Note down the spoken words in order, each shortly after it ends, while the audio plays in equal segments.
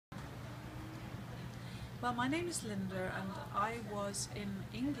Well, my name is Linda, and I was in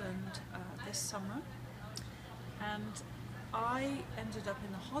England this summer, and I ended up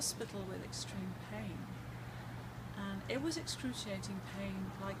in the hospital with extreme pain. And it was excruciating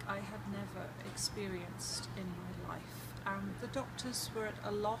pain like I had never experienced in my life. And the doctors were at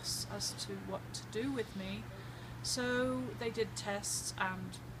a loss as to what to do with me, so they did tests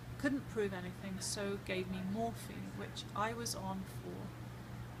and couldn't prove anything, so gave me morphine, which I was on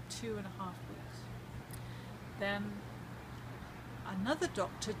for 2.5 weeks. Then another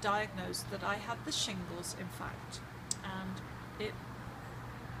doctor diagnosed that I had the shingles, in fact, and it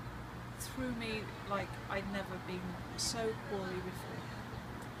threw me like I'd never been so poorly before.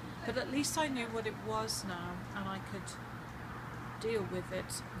 But at least I knew what it was now, and I could deal with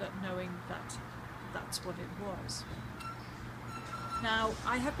it, that knowing that that's what it was. Now,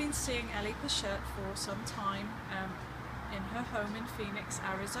 I have been seeing Ellie Pechet for some time in her home in Phoenix,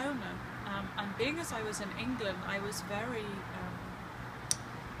 Arizona. And being as I was in England, I was very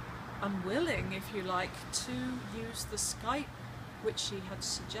unwilling, if you like, to use the Skype which she had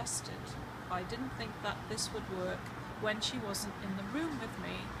suggested. I didn't think that this would work when she wasn't in the room with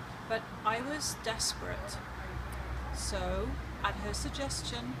me, but I was desperate. So, at her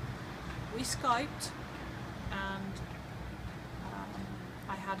suggestion, we Skyped, and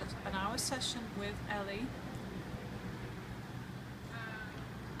I had an hour session with Ellie.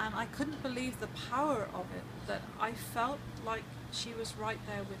 And I couldn't believe the power of it, that I felt like she was right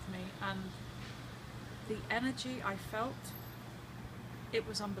there with me, and the energy I felt, it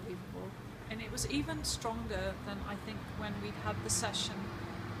was unbelievable. And it was even stronger than I think when we'd had the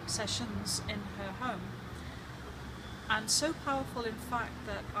sessions in her home. And so powerful, in fact,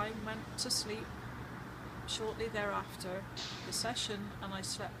 that I went to sleep shortly thereafter the session, and I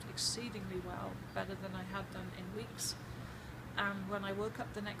slept exceedingly well, better than I had done in weeks. And when I woke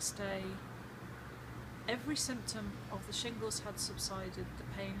up the next day, every symptom of the shingles had subsided. The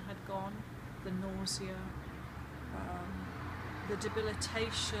pain had gone, the nausea, the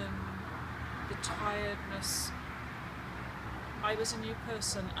debilitation, the tiredness. I was a new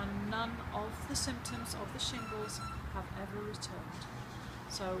person, and none of the symptoms of the shingles have ever returned.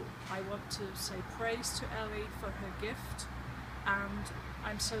 So I want to say praise to Ellie for her gift, and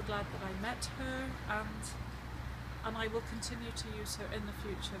I'm so glad that I met her, and I will continue to use her in the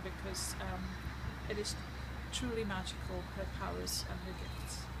future, because it is truly magical, her powers and her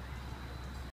gifts.